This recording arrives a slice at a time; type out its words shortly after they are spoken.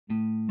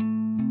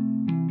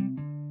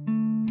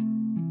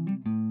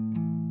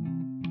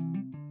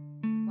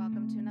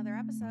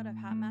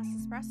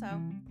espresso.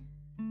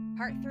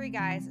 Part 3,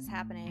 guys, is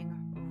happening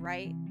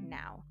right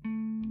now.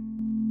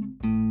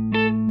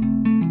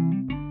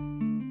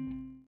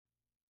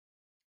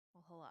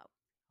 Well, hello.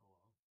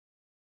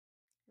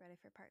 Ready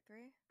for part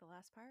 3? The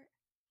last part?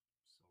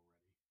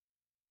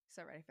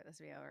 So ready for this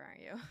to be over,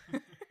 aren't you?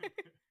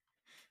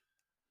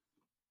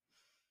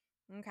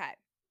 Okay.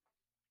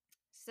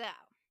 So,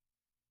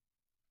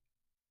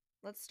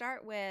 let's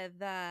start with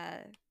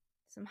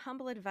some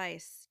humble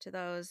advice to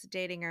those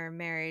dating or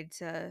married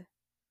to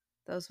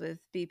those with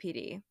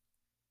BPD.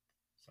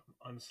 Some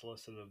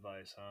unsolicited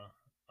advice, huh?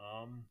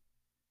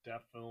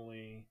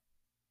 Definitely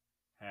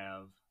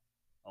have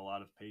a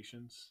lot of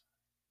patience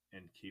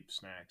and keep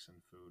snacks and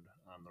food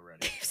on the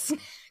ready.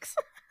 Snacks.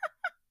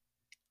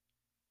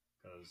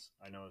 Because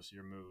I notice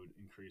your mood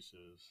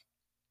increases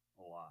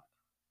a lot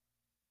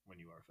when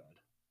you are fed.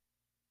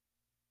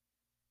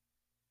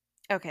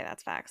 Okay,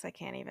 that's facts. I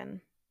can't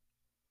even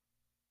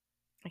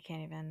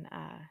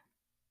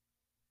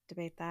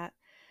debate that.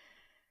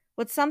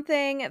 What's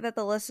something that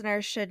the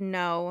listeners should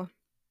know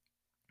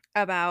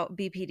about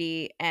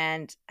BPD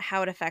and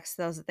how it affects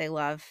those that they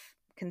love,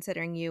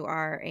 considering you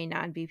are a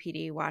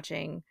non-BPD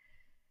watching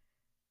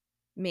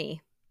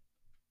me,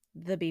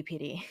 the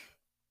BPD?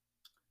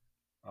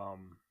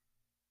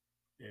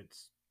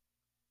 It's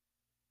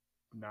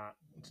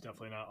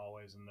definitely not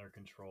always in their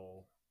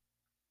control,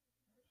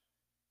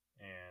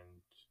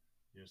 and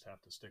you just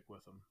have to stick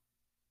with them.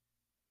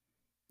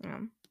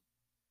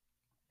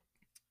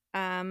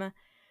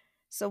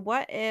 So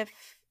what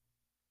if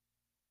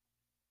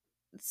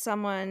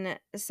someone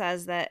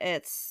says that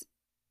it's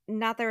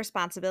not their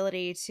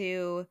responsibility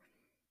to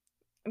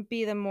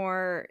be the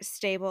more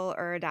stable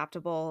or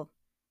adaptable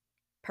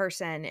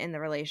person in the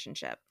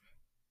relationship?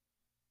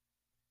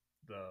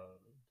 The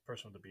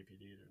person with the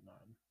BPD or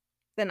non?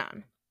 The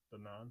non. The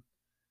non.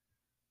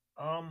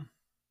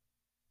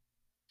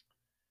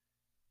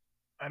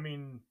 I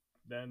mean,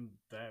 then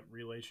that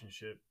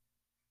relationship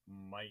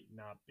might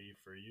not be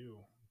for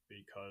you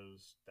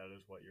because that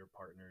is what your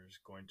partner is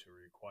going to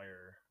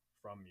require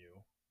from you.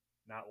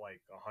 Not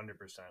like 100%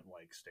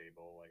 like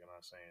stable. Like, I'm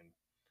not saying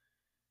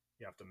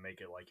you have to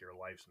make it like your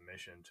life's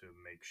mission to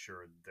make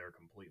sure they're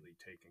completely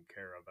taken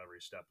care of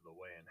every step of the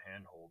way and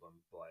handhold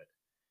them. But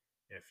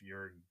if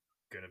you're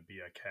going to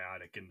be a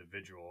chaotic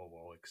individual,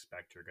 well,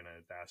 expect you're going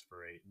to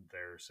exacerbate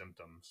their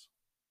symptoms.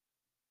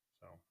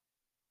 So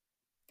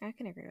I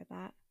can agree with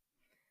that.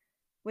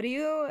 What do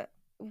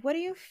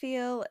you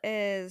feel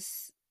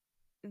is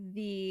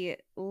the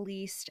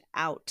least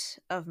out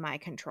of my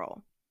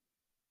control,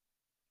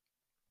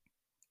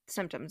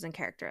 symptoms and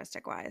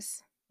characteristic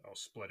wise?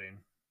 splitting.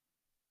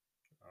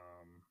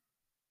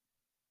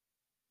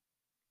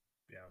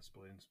 Yeah,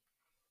 splitting's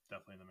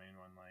definitely the main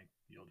one. Like,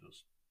 it'll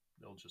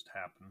just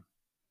happen.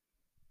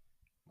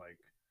 Like,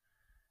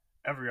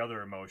 every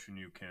other emotion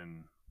you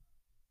can,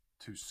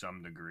 to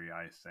some degree,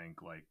 I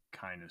think, like,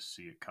 kind of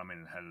see it coming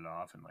and head it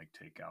off and like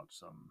take out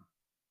some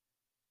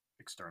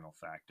external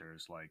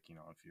factors. Like,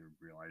 if you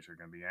realize you're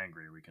going to be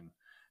angry, we can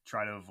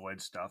try to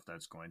avoid stuff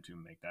that's going to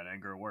make that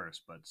anger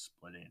worse. But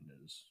splitting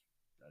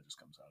that just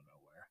comes out of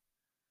nowhere.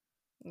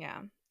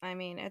 Yeah. I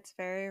mean, it's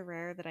very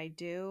rare that I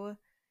do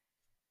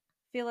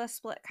feel a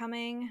split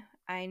coming.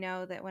 I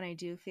know that when I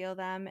do feel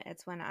them,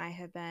 it's when I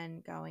have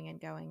been going and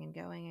going and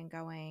going and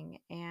going.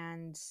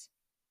 And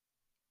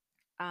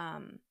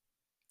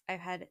I've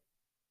had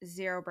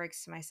zero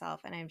breaks to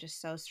myself, and I'm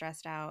just so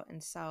stressed out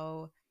and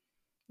so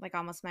like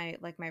almost my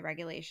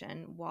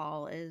regulation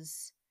wall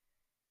is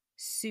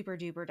super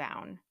duper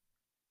down.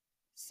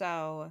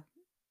 So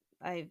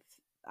I've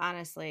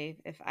honestly,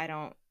 if I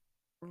don't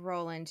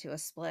roll into a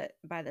split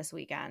by this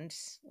weekend,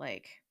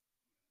 like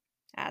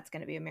that's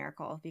going to be a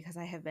miracle because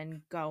I have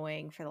been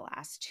going for the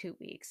last 2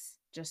 weeks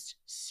just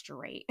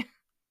straight.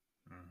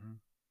 Mm-hmm.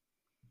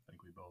 I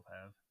think we both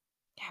have.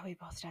 Yeah, we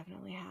both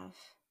definitely have.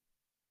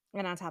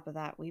 And on top of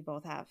that, we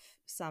both have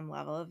some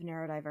level of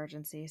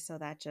neurodivergency, so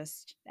that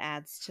just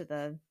adds to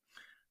the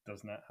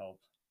Does not help.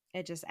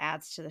 It just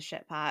adds to the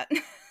shit pot.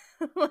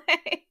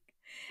 Like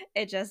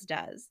it just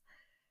does.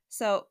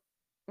 So,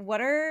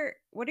 what are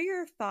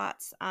your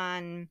thoughts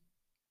on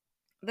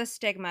the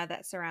stigma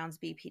that surrounds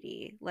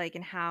BPD, like,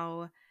 and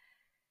how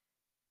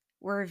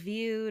we're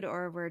viewed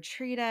or we're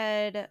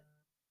treated,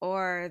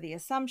 or the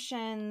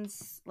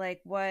assumptions?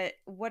 Like, what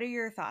are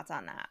your thoughts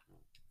on that?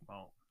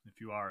 Well,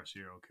 if you are a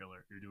serial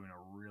killer, you're doing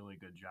a really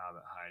good job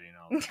at hiding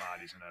all the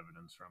bodies and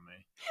evidence from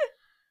me.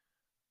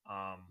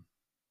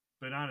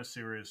 But on a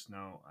serious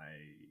note,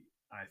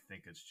 I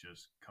think it's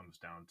just comes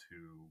down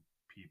to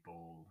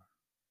people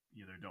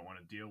either don't want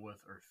to deal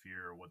with or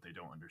fear what they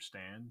don't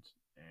understand,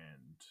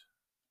 and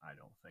I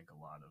don't think a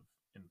lot of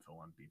info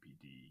on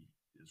BPD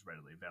is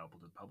readily available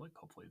to the public.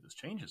 Hopefully, this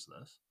changes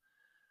this.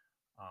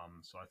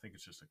 So I think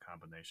it's just a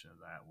combination of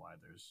that why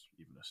there's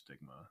even a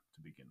stigma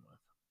to begin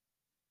with.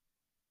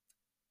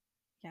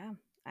 Yeah,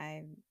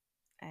 I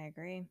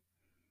agree.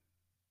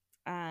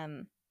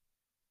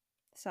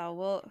 So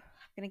we're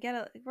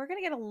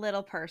gonna get a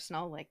little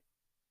personal. Like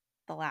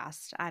the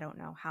last, I don't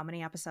know how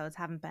many episodes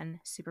haven't been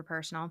super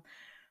personal,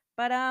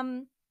 But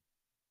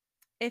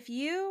if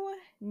you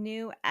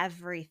knew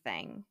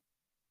everything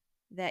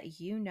that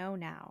you know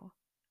now,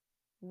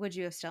 would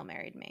you have still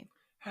married me?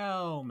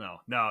 Hell no.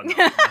 No,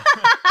 no.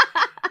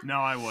 No,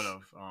 I would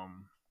have.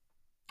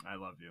 I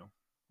love you.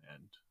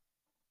 And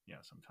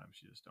yeah, sometimes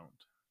you just don't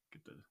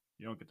get to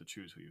you don't get to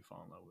choose who you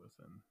fall in love with,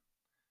 and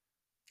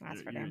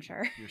That's for damn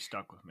sure. you're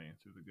stuck with me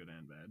through the good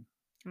and bad.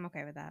 I'm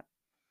okay with that.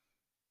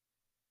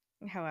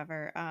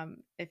 However,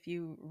 if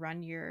you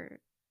run your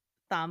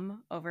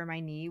thumb over my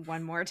knee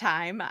one more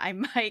time, I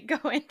might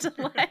go into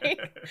like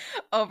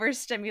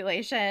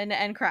overstimulation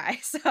and cry.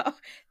 So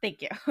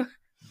thank you.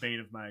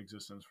 Bane of my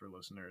existence for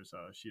listeners.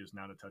 She is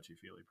not a touchy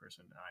feely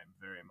person. I'm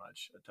very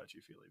much a touchy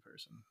feely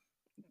person.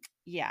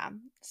 Yeah.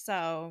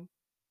 So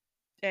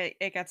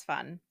it gets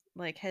fun.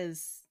 Like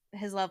his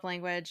love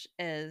language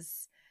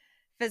is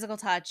physical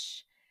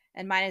touch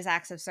and mine is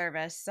acts of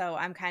service. So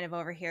I'm kind of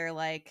over here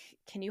like,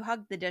 can you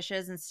hug the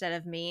dishes instead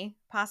of me,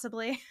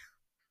 possibly?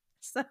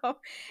 So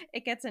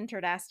it gets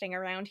interesting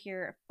around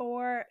here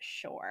for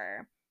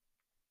sure.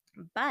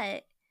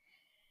 But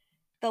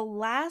the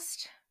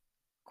last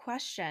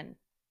question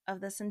of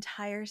this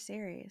entire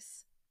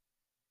series.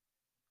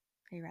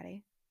 Are you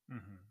ready?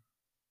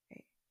 Mm-hmm.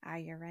 Are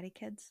you ready,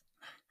 kids?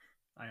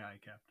 Aye, aye,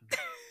 Captain.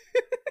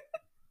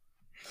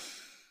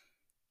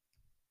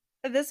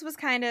 This was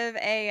kind of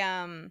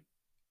a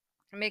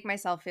make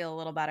myself feel a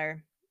little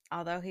better,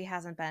 although he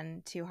hasn't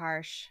been too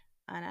harsh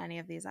on any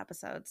of these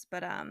episodes.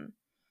 But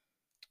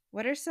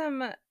what are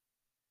some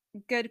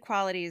good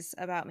qualities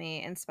about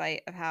me in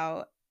spite of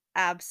how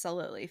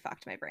absolutely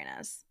fucked my brain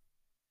is?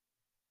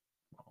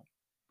 Well,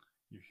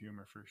 your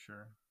humor for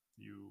sure.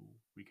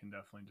 We can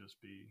definitely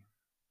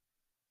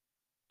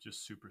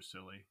just super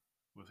silly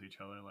with each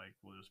other. Like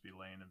we'll just be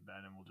laying in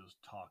bed and we'll just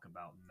talk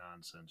about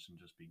nonsense and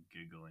just be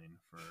giggling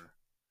for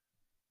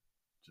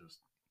just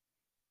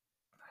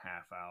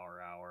half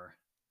hour.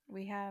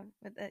 We have,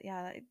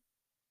 yeah,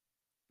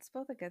 it's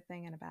both a good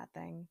thing and a bad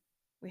thing.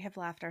 We have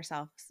laughed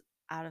ourselves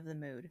out of the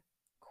mood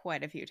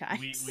quite a few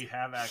times. We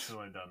have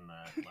actually done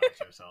that.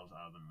 Laughed ourselves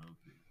out of the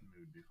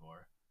mood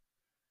before.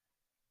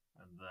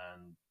 And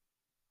then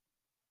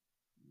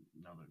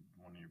another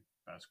one of your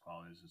best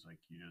qualities is like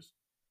you just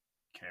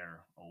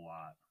care a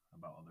lot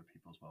about other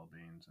people's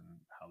well-beings and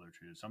how they're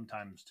treated.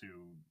 Sometimes to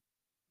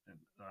an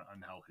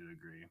unhealthy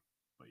degree,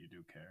 but you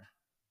do care.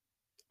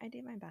 I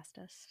do my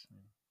bestest.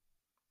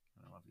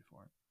 Yeah. I love you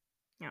for it.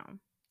 No,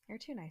 you're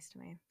too nice to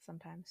me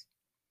sometimes.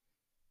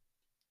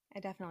 I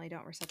definitely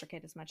don't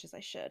reciprocate as much as I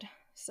should.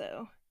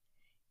 So,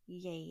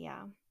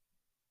 yeah.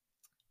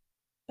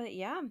 But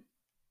yeah,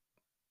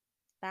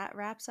 that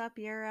wraps up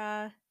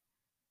your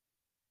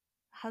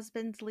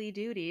husbandly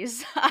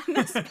duties on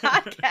this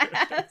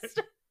podcast.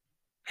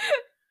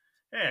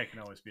 Hey, I can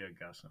always be a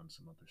guest on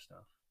some other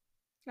stuff.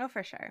 Oh,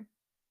 for sure.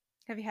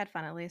 Have you had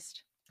fun at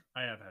least?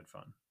 I have had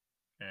fun,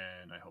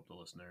 and I hope the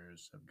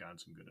listeners have gotten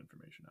some good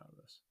information out of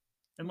this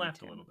and Me laughed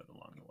too. a little bit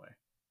along the way.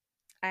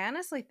 I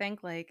honestly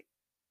think, like,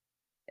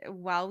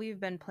 while we've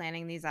been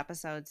planning these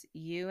episodes,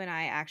 you and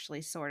I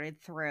actually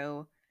sorted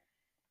through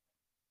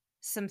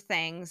some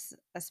things,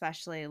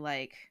 especially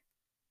like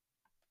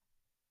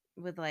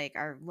with like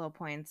our low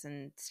points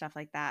and stuff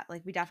like that.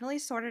 Like we definitely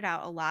sorted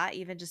out a lot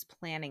even just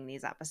planning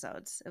these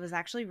episodes. It was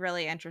actually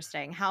really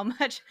interesting how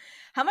much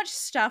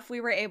stuff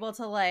we were able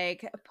to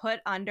like put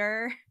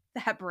under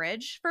that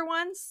bridge for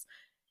once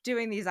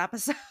doing these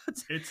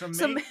episodes. It's So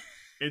amazing.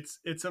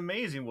 It's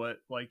amazing what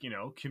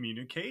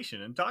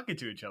communication and talking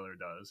to each other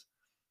does.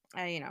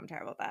 I'm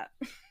terrible at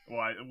that.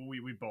 Well,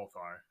 we both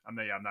are. I'm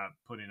not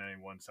putting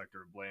any one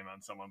sector of blame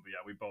on someone, but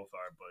yeah, we both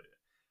are.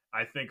 But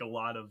I think a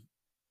lot of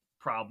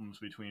problems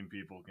between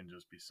people can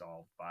just be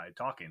solved by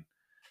talking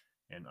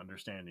and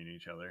understanding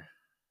each other.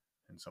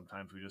 And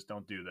sometimes we just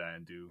don't do that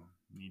and do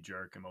knee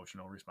jerk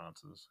emotional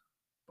responses.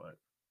 But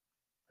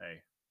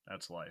hey,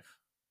 that's life.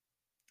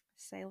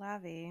 C'est la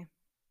vie.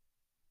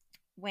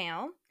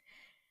 Well,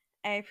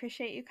 I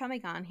appreciate you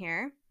coming on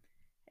here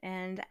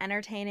and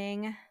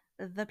entertaining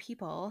the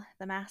people,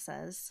 the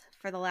masses,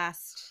 for the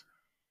last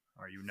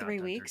Are you not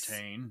 3 weeks.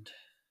 entertained?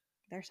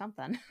 There's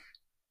something.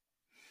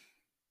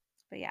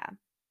 But yeah.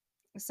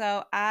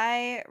 So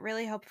I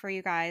really hope for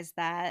you guys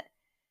that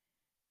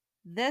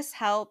this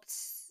helped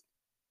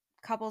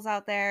couples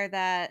out there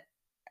that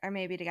are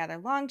maybe together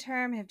long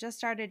term, have just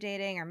started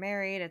dating, or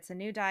married. It's a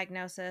new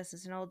diagnosis,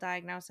 it's an old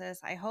diagnosis.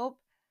 I hoped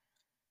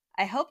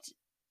I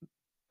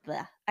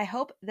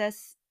hope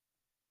this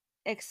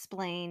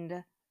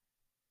explained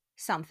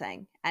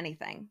something,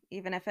 anything,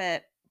 even if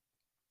it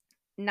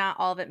not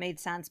all of it made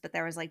sense, but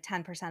there was like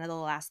 10% of the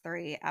last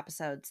 3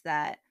 episodes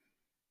that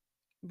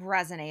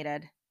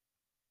resonated.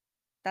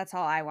 That's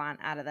all I want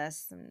out of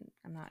this. And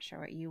I'm not sure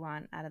what you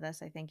want out of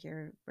this. I think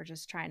we're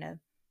just trying to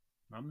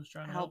I'm just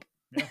trying to help.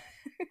 Yeah.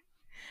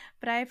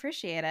 But I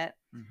appreciate it.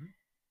 Mm-hmm.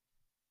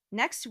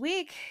 Next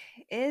week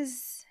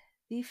is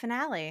the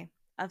finale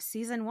of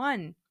season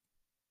 1.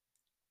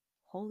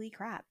 Holy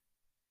crap.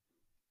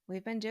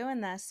 We've been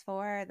doing this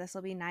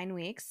will be 9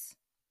 weeks.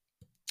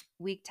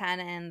 Week 10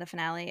 and the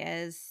finale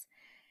is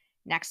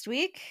next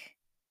week.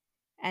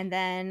 And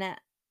then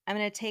I'm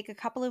going to take a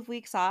couple of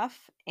weeks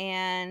off.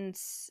 And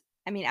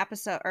I mean,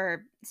 episode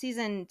or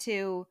season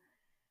 2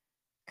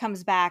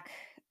 comes back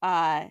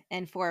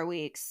in 4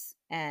 weeks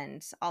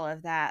and all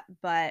of that.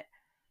 But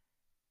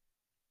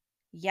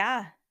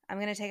yeah, I'm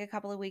going to take a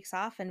couple of weeks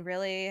off and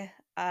really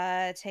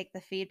take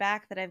the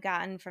feedback that I've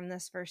gotten from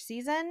this first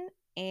season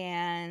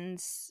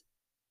and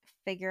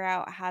figure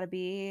out how to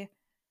be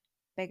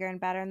bigger and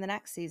better in the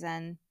next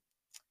season.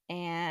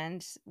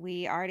 And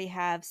we already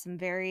have some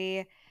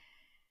very,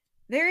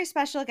 very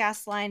special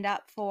guests lined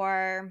up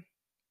for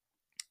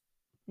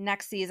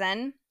next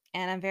season.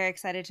 And I'm very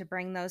excited to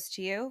bring those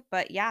to you.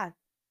 But yeah,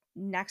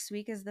 next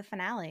week is the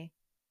finale.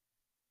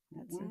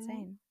 That's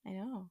insane. I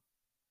know.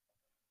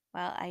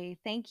 Well, I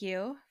thank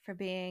you for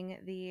being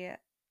the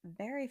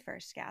very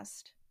first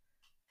guest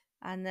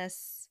on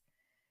this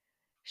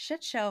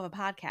shit show of a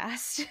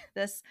podcast,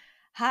 this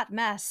hot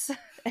mess,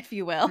 if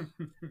you will.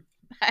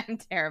 I'm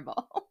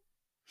terrible.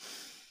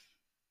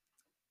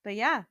 But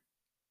yeah.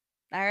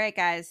 All right,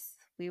 guys.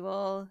 We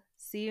will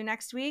see you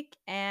next week.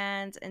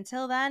 And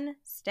until then,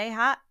 stay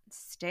hot,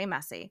 stay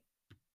messy.